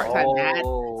you to have a part-time dad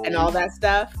and all that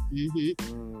stuff.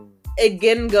 Mm-hmm. It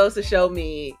again goes to show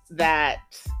me that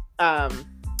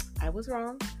I was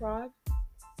wrong, Rod.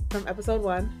 From episode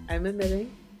 1, I'm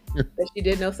admitting that she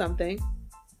did know something.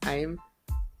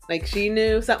 She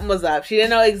knew something was up. She didn't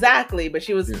know exactly, but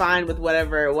she was fine with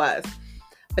whatever it was.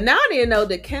 But now I need to know,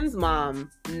 did Ken's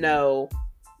mom know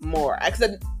more?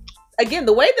 Because again,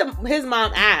 the way his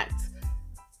mom acts,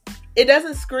 it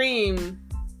doesn't scream,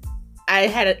 I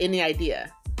had any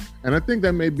idea. And I think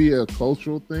that may be a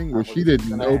cultural thing where she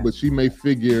didn't know, but she may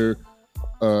figure...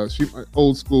 she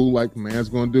old school, like man's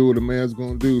gonna do what a man's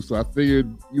gonna do. So I figured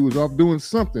you was off doing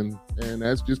something, and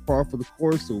that's just par for the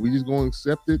course. So we just gonna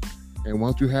accept it. And why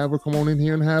don't you have her come on in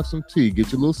here and have some tea?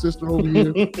 Get your little sister over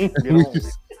here.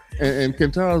 And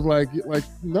Kentara's like,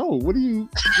 no, what are you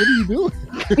doing?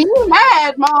 You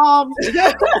mad, Mom? You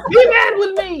mad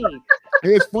with me?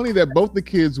 Hey, it's funny that both the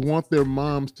kids want their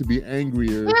moms to be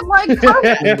angrier. Yeah, like, help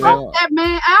that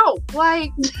man out. Like,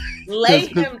 lay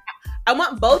him. I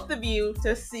want both of you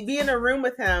to be in a room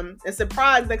with him and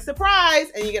surprise,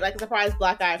 and you get like a surprise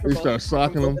black eye. They start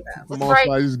socking him from all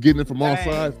sides, just getting it from all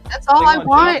sides. That's all I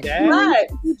want.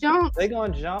 They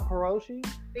gonna jump Hiroshi?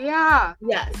 Yeah.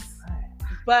 Yes.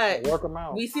 But work them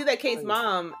out. We see that Kate's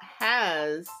mom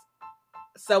has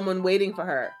someone waiting for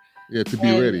her. Yeah, to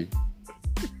be ready.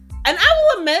 And I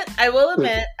will admit,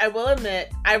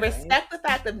 I respect the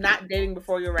fact of not dating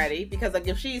before you're ready, because like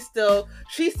if she's still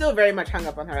very much hung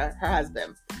up on her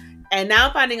husband. And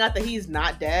now finding out that he's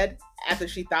not dead after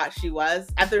she thought he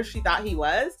was,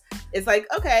 it's like,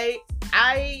 okay,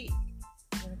 I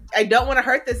don't want to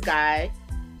hurt this guy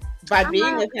by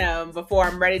being with him before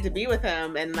I'm ready to be with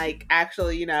him and like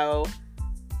actually,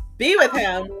 be with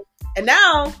him. And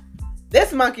now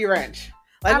this monkey wrench.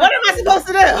 Like, what am I supposed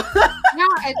to do? Now,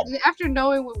 after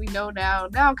knowing what we know now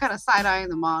I'm kind of side-eyeing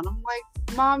the mom. I'm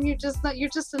like, Mom, you're just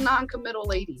a non-committal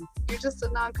lady. You're just a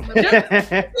non-committal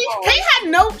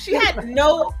She had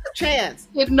no chance.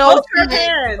 Both her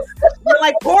parents were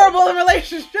like horrible in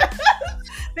relationships.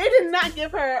 They did not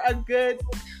give her a good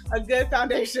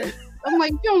foundation. I'm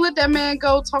like, you don't let that man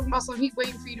go talking about something he's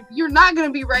waiting for you to be. You're not going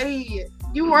to be ready.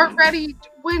 You weren't ready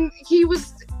when he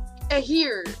was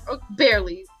here.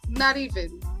 Barely. Not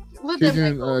even.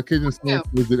 Kijin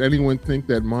Smith, did anyone think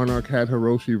that Monarch had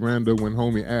Hiroshi Randa when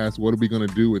homie asked, what are we going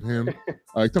to do with him?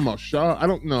 Talking about Shaw? I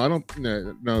don't know.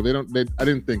 No, they don't. I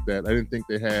didn't think that. I didn't think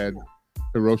they had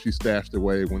Hiroshi stashed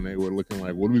away when they were looking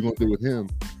like, what are we going to do with him?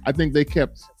 I think they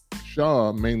kept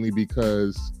Shaw mainly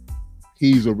because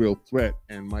he's a real threat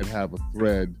and might have a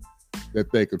thread that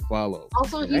they could follow.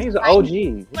 Also, he's an OG.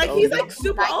 He's like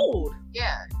super old.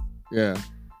 Yeah.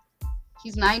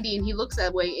 He's 90 and he looks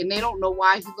that way, and they don't know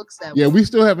why he looks that way. Yeah, we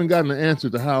still haven't gotten an answer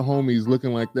to how homie's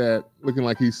looking like that, looking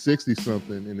like he's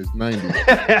 60-something in his 90s.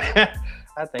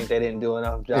 I think they didn't do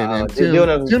enough job.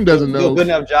 Tim doesn't know. Do a good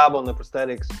enough job on the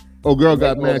prosthetics. Oh, girl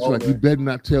got mad. She's like, you better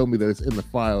not tell me that it's in the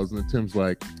files. And then Tim's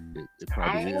like, it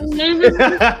probably is.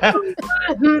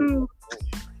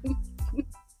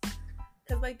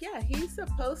 Because like, yeah, he's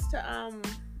supposed to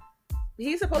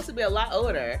be a lot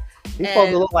older. He's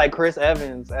supposed to look like Chris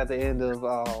Evans at the end of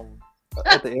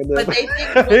But they think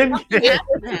something happened to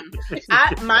him.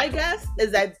 My guess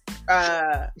is that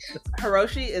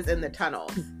Hiroshi is in the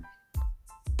tunnels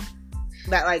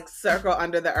that like circle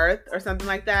under the earth or something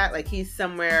like that. Like he's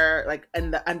somewhere like in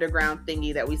the underground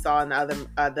thingy that we saw in the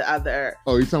other.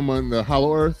 Oh, you talking about the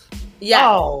Hollow Earth? Yeah.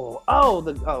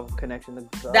 The connection.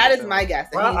 That is my guess.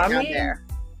 That he's down there.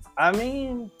 I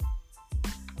mean,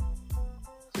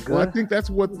 well, I think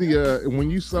that's what the when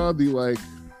you saw the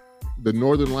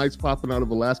northern lights popping out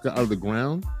of Alaska out of the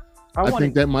ground, I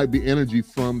think that might be energy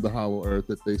from the Hollow Earth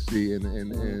that they see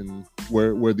and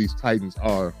where these Titans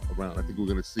are around. I think we're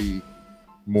going to see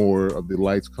more of the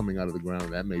lights coming out of the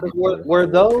ground. That may be were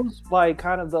those like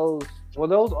kind of those. Were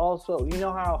those also? You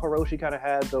know how Hiroshi kind of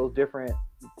had those different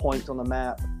points on the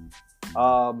map.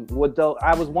 Would those?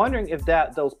 I was wondering if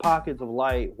those pockets of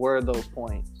light were those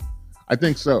points. I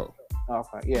think so.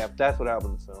 Okay, yeah, that's what I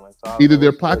was assuming. So either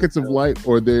they're pockets of light,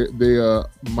 or they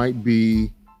might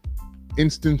be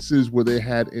instances where they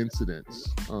had incidents.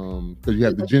 Because you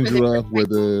have the Gingera where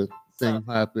the thing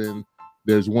happened.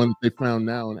 There's one that they found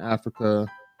now in Africa.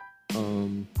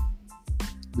 The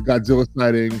Godzilla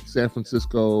sighting, San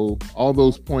Francisco. All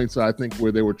those points, I think,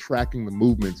 where they were tracking the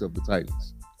movements of the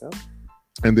Titans,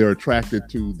 and they're attracted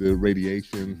to the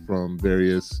radiation from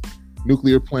various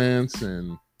nuclear plants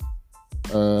and.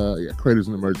 Craters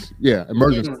and emergency. Yeah,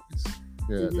 emergencies.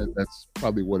 Yeah, that's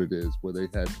probably what it is, where they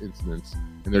had incidents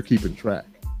and they're keeping track.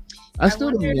 I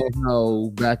still don't know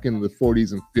how back in the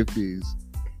 40s and 50s,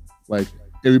 like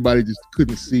everybody just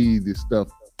couldn't see this stuff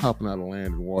popping out of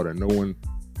land and water. No one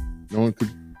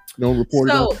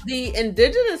reported. So the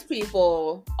indigenous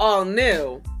people all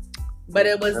knew. But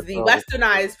it was the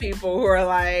westernized people who are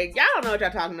like, y'all don't know what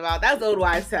y'all talking about. That's old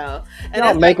wives' tale. And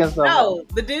it's like, no,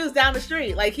 the dude's down the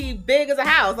street. Like, he big as a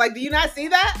house. Like, do you not see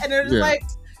that? And they're just like,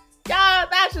 y'all,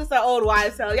 that's just an old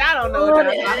wives' tale. Y'all don't know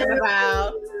what y'all talking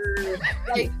about.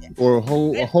 Like, or a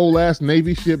whole ass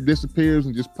Navy ship disappears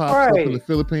and just pops up in the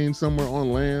Philippines somewhere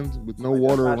on land with no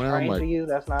water around. Like,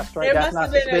 that's not strange. There must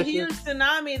have been a huge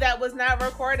tsunami that was not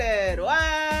recorded.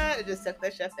 What? It just took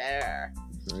the ship there.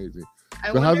 Crazy.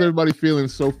 So how's everybody feeling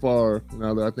so far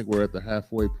now that I think we're at the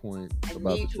halfway point? I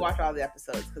need to watch all the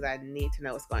episodes because I need to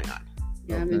know what's going on.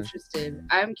 Yeah, I'm interested.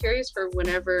 I'm curious for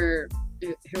whenever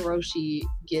Hiroshi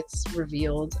gets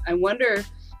revealed. I wonder,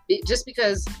 just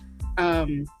because,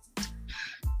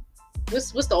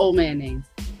 what's the old man name?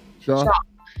 Shaw.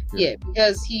 Yeah,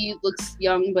 because he looks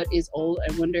young but is old.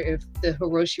 I wonder if the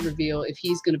Hiroshi reveal, if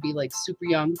he's going to be like super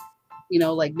young,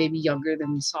 like maybe younger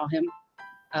than we saw him.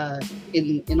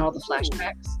 In all the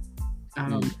flashbacks,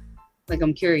 like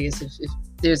I'm curious if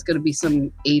there's going to be some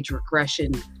age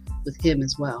regression with him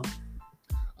as well.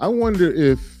 I wonder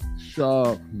if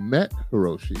Shaw met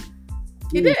Hiroshi.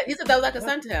 He did. He said that was like a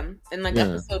son to him in like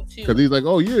episode 2. Because he's like,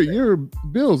 "Oh, you're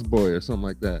Bill's boy" or something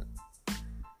like that.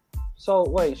 So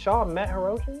wait, Shaw met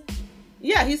Hiroshi?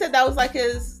 Yeah, he said that was like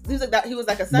his. He was like that. He was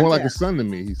like a son. More like a son to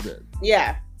me, he said.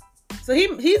 Yeah. So he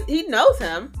knows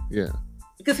him. Yeah.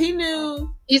 Because he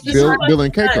knew Bill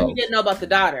and Keiko. He didn't know about the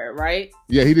daughter, right?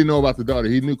 Yeah, he didn't know about the daughter.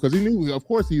 He knew because he knew, of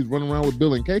course, he was running around with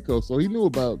Bill and Keiko, so he knew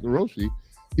about Hiroshi.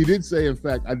 He did say, in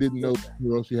fact, I didn't know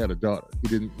Hiroshi had a daughter.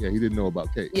 He didn't know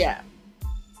about Kate. Yeah.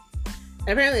 And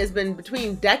apparently, it's been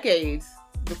between decades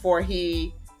before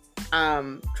he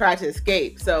tried to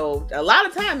escape. So a lot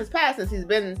of time has passed since he's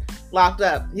been locked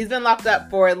up. He's been locked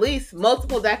up for at least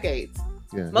multiple decades.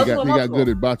 Yeah, he got good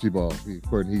at bocce ball. He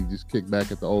just kicked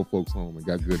back at the old folks' home and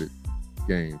got good at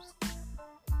games.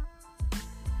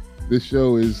 This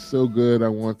show is so good. I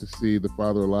want to see the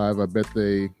father alive. I bet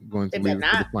they going to leave it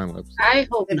for the final episode. I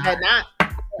hope they better not.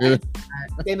 Yeah.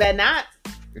 They better not.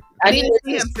 I need to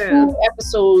see him 2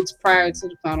 episodes prior to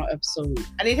the final episode.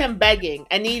 I need him begging.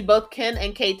 I need both Ken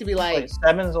and Kate to be like. Wait,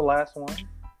 7's the last one?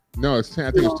 No, it's 10.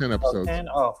 I think it's 10 episodes. 10?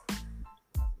 Oh.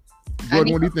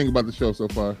 Jordan, what do you think about the show so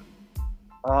far?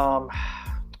 I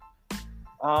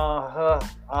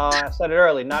said it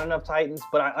early, not enough Titans,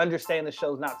 but I understand the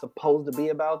show's not supposed to be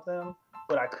about them,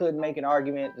 but I could make an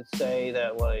argument to say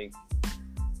that, like,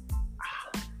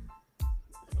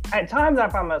 at times I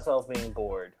find myself being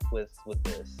bored with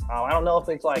this. I don't know if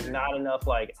it's, like, not enough,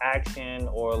 like, action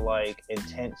or, like,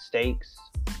 intense stakes,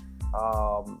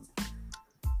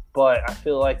 but I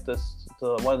feel like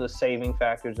one of the saving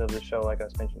factors of the show, like I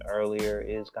mentioned earlier,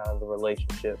 is kind of the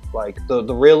relationship, like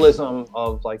the realism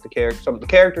of like the character.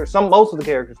 Most of the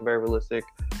characters are very realistic,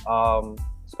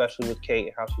 especially with Kate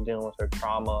and how she's dealing with her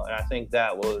trauma. And I think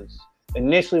that was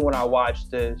initially when I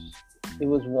watched this, it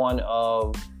was one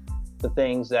of the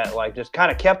things that like just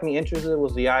kind of kept me interested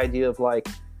was the idea of like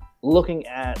looking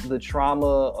at the trauma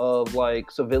of like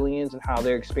civilians and how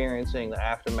they're experiencing the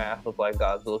aftermath of like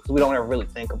Godzilla, because we don't ever really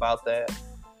think about that.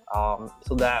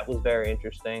 So that was very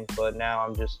interesting. But now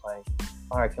I'm just like,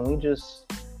 all right, can we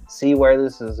just see where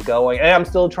this is going? And I'm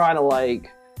still trying to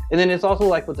like, and then it's also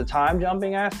like with the time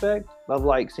jumping aspect of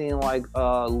like seeing like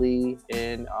Lee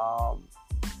in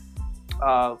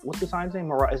what's the sign's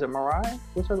name? Is it Mirai?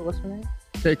 What's her name?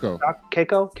 Keiko.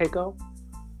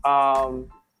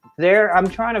 There, I'm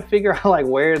trying to figure out like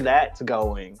where that's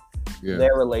going. Yeah.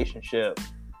 Their relationship.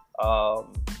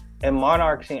 And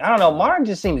Monarch I don't know. Monarch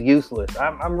just seems useless.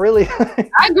 I'm really.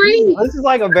 I agree. This is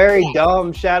like a very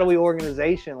dumb, shadowy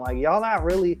organization. Like y'all not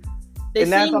really. They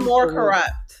seem more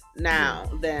corrupt now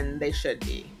than they should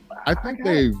be. I think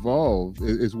they evolved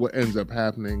is what ends up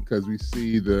happening, because we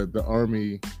see the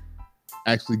army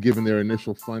actually giving their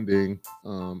initial funding,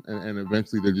 and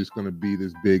eventually they're just going to be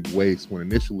this big waste, when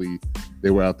initially they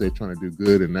were out there trying to do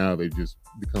good, and now they just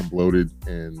become bloated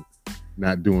and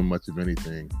not doing much of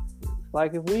anything.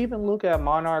 Like if we even look at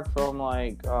Monarch from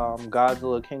like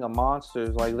Godzilla King of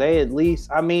Monsters, like they at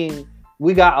least, I mean,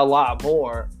 we got a lot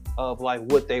more of like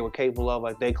what they were capable of.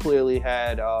 Like they clearly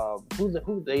had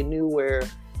who they knew where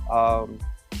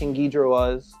King Ghidorah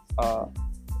was,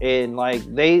 and like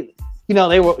they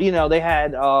they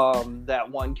had that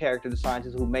one character, the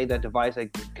scientist who made that device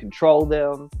that could control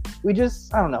them. I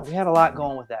don't know, we had a lot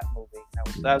going with that movie.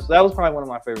 That was probably one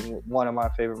of my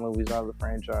favorite movies out of the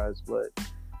franchise. But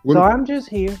I'm just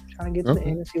here trying to get to the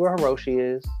end and see where Hiroshi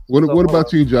is. What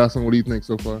about you, Jocelyn? What do you think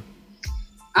so far?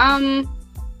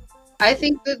 I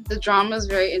think that the drama is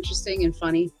very interesting and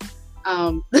funny.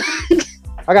 I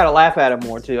gotta laugh at it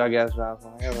more too, I guess,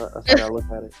 Jocelyn. I gotta look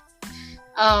at it.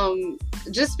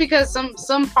 Just because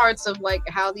some parts of like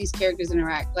how these characters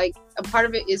interact, like a part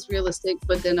of it is realistic,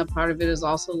 but then a part of it is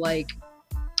also like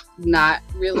not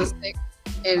realistic,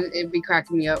 and it'd be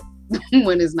cracking me up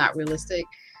when it's not realistic.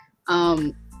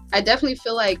 I definitely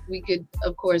feel like we could,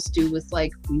 of course, do with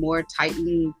like more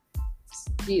Titan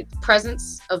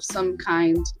presence of some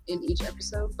kind in each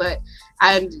episode, but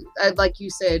I like you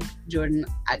said, Jordan,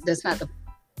 that's not the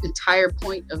entire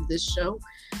point of this show.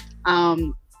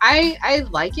 I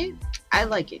like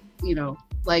it. You know,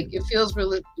 like it feels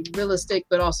realistic,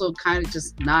 but also kind of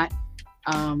just not.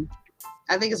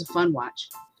 I think it's a fun watch.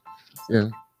 Yeah.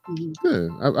 Mm-hmm.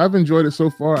 Good. I've enjoyed it so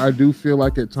far. I do feel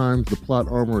like at times the plot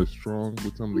armor is strong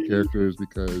with some of the characters,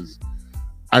 because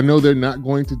I know they're not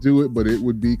going to do it, but it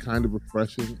would be kind of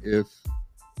refreshing if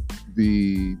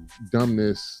the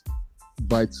dumbness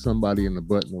bites somebody in the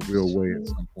butt in a real way at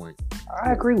some point.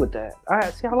 I agree with that.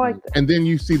 I like that. And then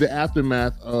you see the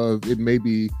aftermath of it,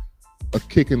 maybe a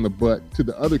kick in the butt to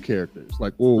the other characters.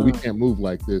 Like, oh, we can't move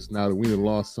like this now that we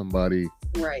lost somebody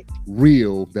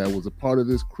real that was a part of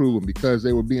this crew, and because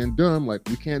they were being dumb, like,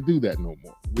 we can't do that no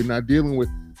more. We're not dealing with,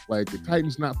 like, the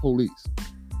Titans not police.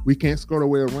 We can't skirt our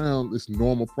way around this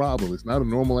normal problem. It's not a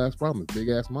normal ass problem. It's a big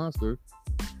ass monster.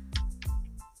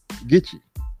 Get you.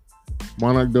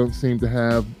 Monarch don't seem to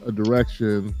have a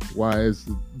direction. Why is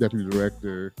the deputy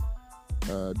director?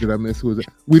 Did I miss who is it?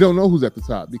 We don't know who's at the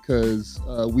top, because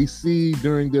we see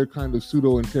during their kind of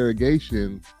pseudo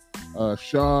interrogation,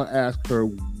 Shaw asked her,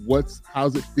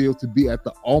 how's it feel to be at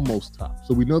the almost top?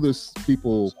 So we know there's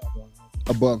people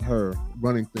above her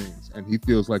running things, and he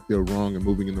feels like they're wrong and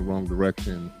moving in the wrong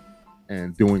direction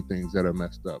and doing things that are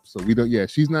messed up. So we don't,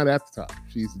 she's not at the top.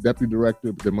 She's the deputy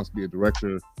director, but there must be a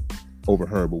director over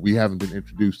her, but we haven't been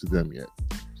introduced to them yet.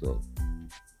 So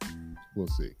we'll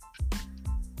see.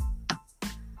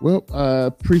 Well, I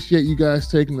appreciate you guys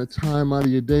taking the time out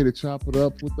of your day to chop it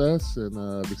up with us, and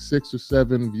the 6 or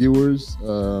 7 viewers,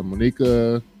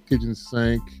 Monica, Kitchen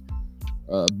Sink,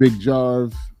 Big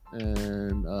Jarv,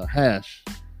 and Hash.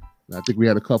 And I think we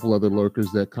had a couple other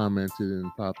lurkers that commented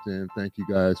and popped in. Thank you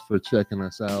guys for checking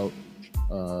us out.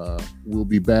 We'll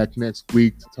be back next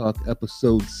week to talk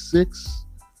episode 6.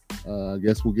 I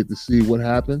guess we'll get to see what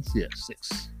happens.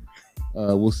 6.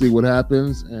 We'll see what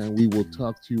happens, and we will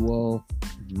talk to you all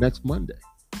next Monday.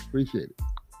 Appreciate it.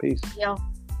 Peace. Yeah.